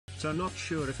So not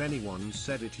sure if anyone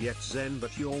said it yet, Zen,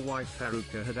 but your wife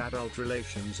Haruka had adult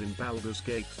relations in Baldur's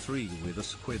Gate 3 with a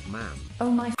squid man.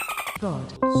 Oh my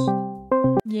god.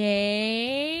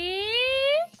 Yay?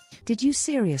 Did you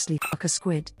seriously fuck a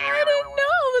squid? I didn't know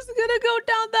I was gonna go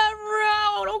down that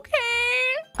route,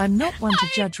 okay? I'm not one to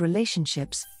judge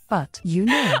relationships, but you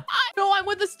know. No, I'm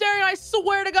with the Asterion. I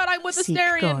swear to God, I'm with the Seek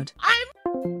Asterion.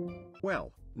 God.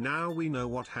 Well, now we know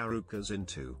what Haruka's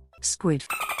into. Squid.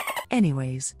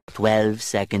 Anyways. 12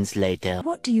 seconds later.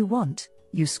 What do you want,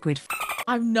 you squid?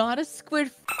 I'm not a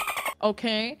squid.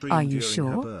 Okay. Are you During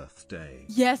sure? her birthday.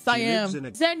 Yes, I She lives in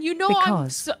am. a- Zen, you know I'm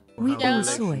Because so... we How all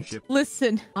saw it. relationship-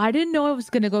 Listen, I didn't know I was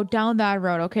gonna go down that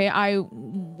road, okay?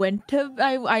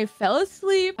 I fell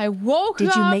asleep. I woke up.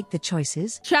 Did you make the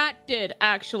choices? Chat did,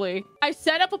 actually. I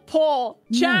set up a poll.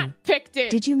 Chat No. picked it.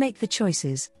 Did you make the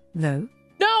choices, though?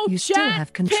 No, You chat still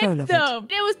have control picked of it. them.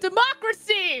 It was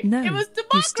democracy. No, it was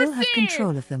democracy. you still have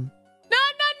control of them. No,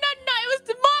 it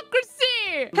was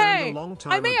democracy. Learned Hey, a long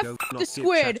time I may have ago fucked not a get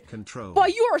squid, chat control.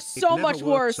 but you are so never much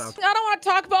works worse. out. I don't want to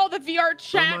talk about all the VR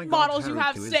chat my God, models you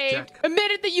have Haruka is saved. Jack.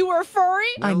 Admitted that you were a furry.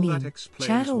 I Well, that mean, explains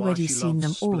Chad why already she seen them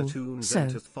loves all, Splatoon so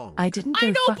Zentrathon. I didn't I go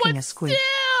know, fucking but a squid.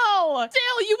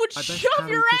 still, you would I bet shove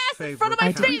your Haruka's ass in front of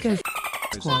my favorite I didn't face.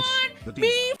 go squad. squad.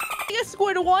 Me f***ing a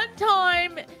squid one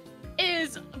time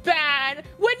is bad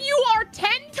when you are 10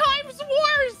 times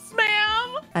worse,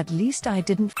 ma'am. At least I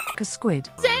didn't fuck a squid.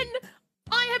 Then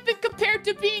I have been compared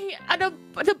to being an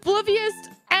oblivious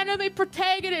anime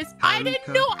protagonist. I didn't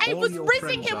Haruka, know I all was your rizzing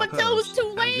friends him are until it was pervs, too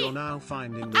and late. you're now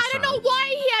finding this I don't know out. why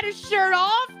he had his shirt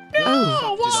off. No,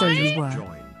 Oh, why? so you Did I were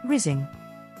join? rizzing.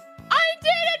 I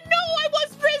didn't know I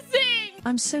was rizzing.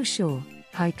 I'm so sure.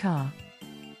 Hi car.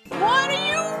 What do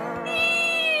you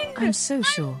mean? I'm so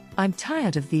sure. I'm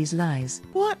tired of these lies.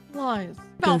 What lies?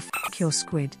 Go No, fuck your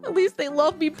squid. at least they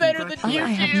love me better than you I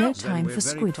do. have no Then time we're for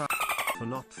very squid. proud for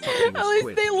not fucking a At least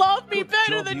squid. they love me Good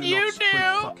better job, than you you not squid do.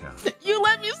 fucker. You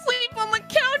let me sleep on the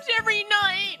couch every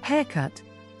night. Haircut.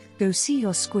 Go see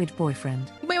your squid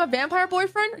boyfriend. You mean my vampire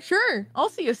boyfriend? Sure. I'll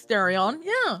see Asterion.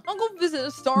 Yeah. I'll go visit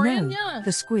Asterion. No, Yeah.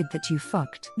 the squid that you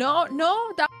fucked. No,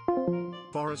 that.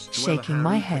 Forest dweller Shaking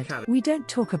my Haruka head. Karibu. We don't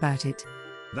talk about it.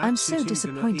 That's I'm it, so you gonna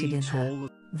disappointed in eat her. all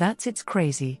the- It's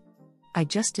crazy. I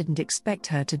just didn't expect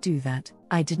her to do that.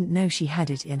 I didn't know she had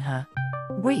it in her.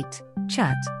 Wait,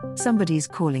 chat. Somebody's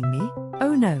calling me.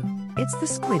 Oh no, it's the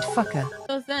squid fucker.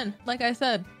 So then, like I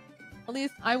said, at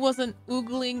least I wasn't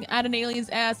oogling at an alien's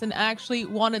ass and actually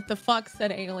wanted to fuck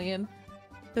said alien.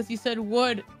 Because you said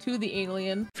would to the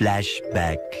alien.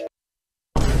 Flashback.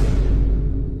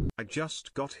 I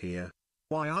just got here.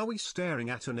 Why are we staring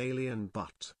at an alien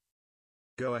butt?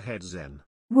 Go ahead, Zen.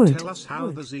 Would. Tell us how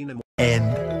the xenomorph.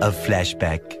 End of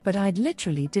flashback. But I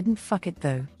literally didn't fuck it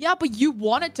though. Yeah, but you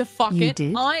wanted to fuck You it.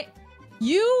 did?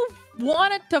 You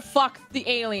wanted to fuck the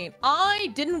alien.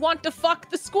 I didn't want to fuck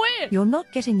the squid. You're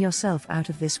not getting yourself out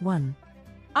of this one.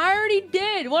 I already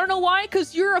did. Wanna know why?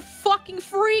 Because you're a fucking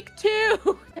freak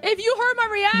too. If you heard my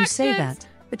reaction. You say that,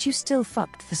 but you still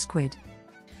fucked the squid.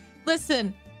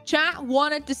 Listen, chat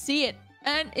wanted to see it.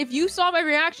 And if you saw my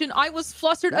reaction, I was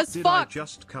flustered as Did I fuck.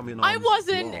 just come in I on?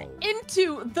 wasn't Lol.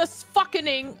 into the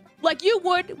fucking like you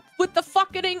would with the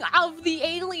fucking of the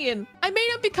alien. I may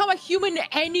not become a human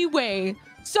anyway.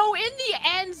 So in the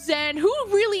end, Zen, who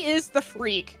really is the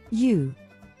freak? You.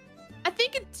 I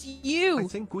think it's you. I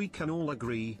think we can all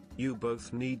agree, you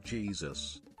both need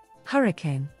Jesus.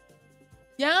 Hurricane.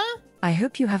 Yeah? I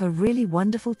hope you have a really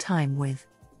wonderful time with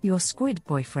your squid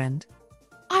boyfriend.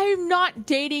 I'm not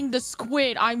dating the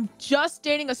squid. I'm just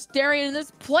dating Asterion in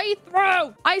this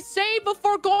playthrough. I say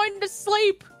before going to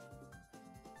sleep.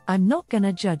 I'm not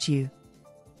gonna judge you.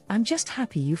 I'm just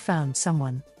happy you found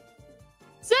someone.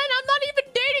 Zen, I'm not even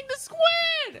dating the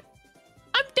squid.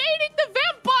 I'm dating the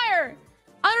vampire.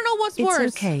 I don't know what's It's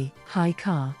worse. okay, hi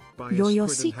car. Buy a Your squid and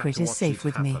have secret to is watch safe it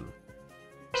with me. happen.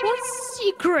 What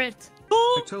secret?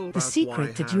 I told The out secret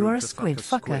why that you are a Haruka squid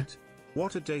fuck fucker. squid.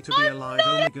 What a day to be alive,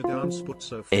 Omega dance put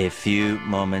so A few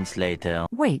moments later.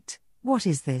 Wait, what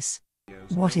is this?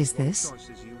 What is this?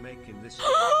 choices you make in this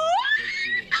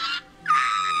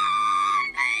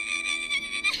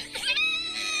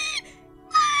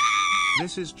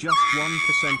This is just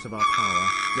 1% of our power.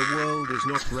 The world is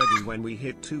not ready when we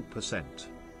hit 2%.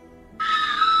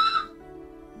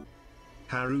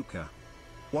 Haruka,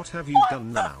 what have you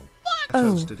done now?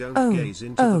 Toaster, don't gaze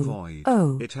into the void.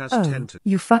 It has tentacles.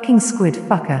 You fucking squid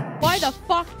fucker. Why the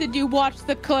fuck did you watch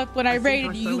the clip when I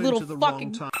rated you, you little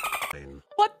fucking...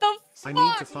 What the fuck? I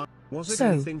need to find. Was it So,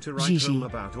 anything to write Gigi. home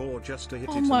about, or just a hit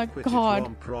Oh it my and quit God.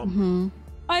 it prom?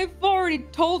 I've already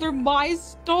told her my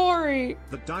story.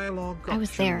 The dialogue I was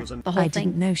option there was an the whole I thing.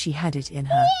 didn't know she had it in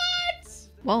her.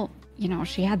 Well, you know,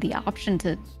 she had the option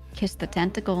to kiss the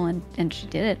tentacle and she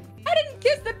did it. I didn't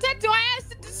kiss the tentacle. I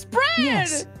asked it to spread.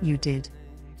 Yes, you did.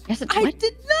 Yes, it's I what?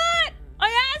 did not.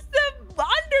 I asked them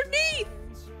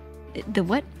underneath. The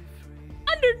what?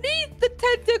 Underneath the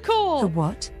tentacle. The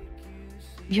what?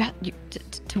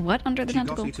 To what under the She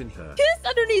tentacle? got it in her. Kiss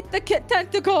underneath the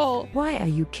tentacle. Why are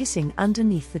you kissing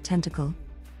underneath the tentacle?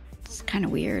 It's kind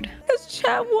of weird. Because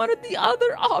Chat wanted the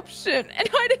other option, and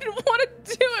I didn't want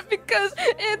to do it because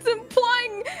it's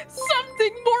implying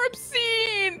something more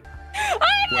obscene.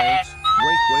 Wait,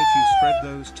 you spread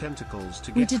those tentacles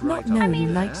to We get did right not know up you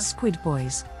there. liked squid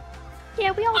boys.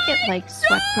 Yeah, we all get like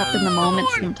swept up in the moment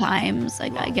sometimes.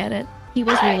 I get it. He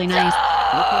was really nice.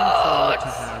 Looking forward to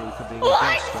Haruka being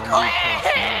best on you.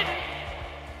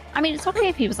 I mean, it's okay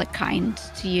if he was like kind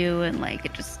to you and like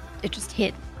it just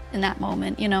hit in that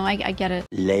moment. You know, I get it.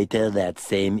 Later that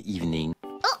same evening.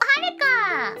 Oh,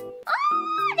 Haruka!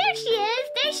 Oh, there she is!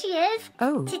 There she is!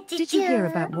 Oh, did you hear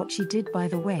about what she did, by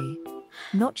the way?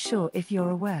 Not sure if you're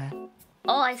aware.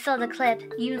 Oh, I saw the clip.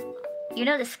 You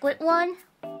know the squid one?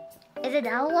 Is it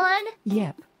that one?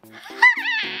 Yep.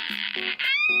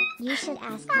 You should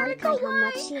ask Haruka how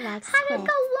much she likes squid.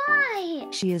 Haruka, why?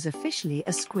 She is officially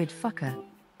a squid fucker.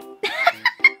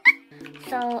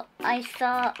 So, I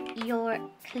saw your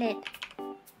clip.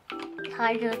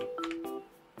 Haruka.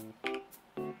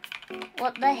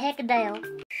 What the heck, Dale?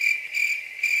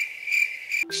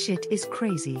 Shit is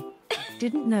crazy.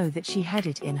 Didn't know that she had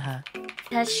it in her.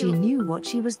 Has She knew what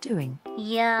she was doing.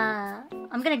 Yeah.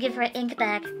 I'm gonna give her ink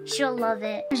back. She'll love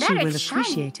it. She will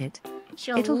appreciate it.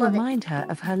 She'll It'll love remind her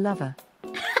of her lover.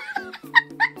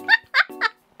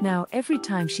 Now, every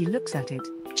time she looks at it,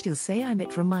 she'll say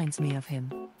it reminds me of him.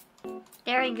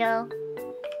 There we go.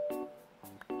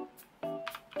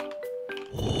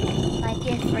 My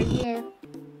gift for you.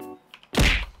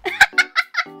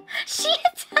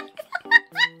 Shit!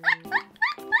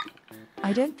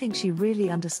 I don't think she really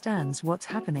understands what's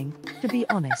happening, to be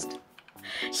honest.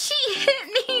 She hit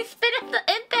me, spit out the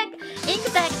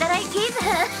ink bag that I gave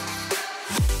her.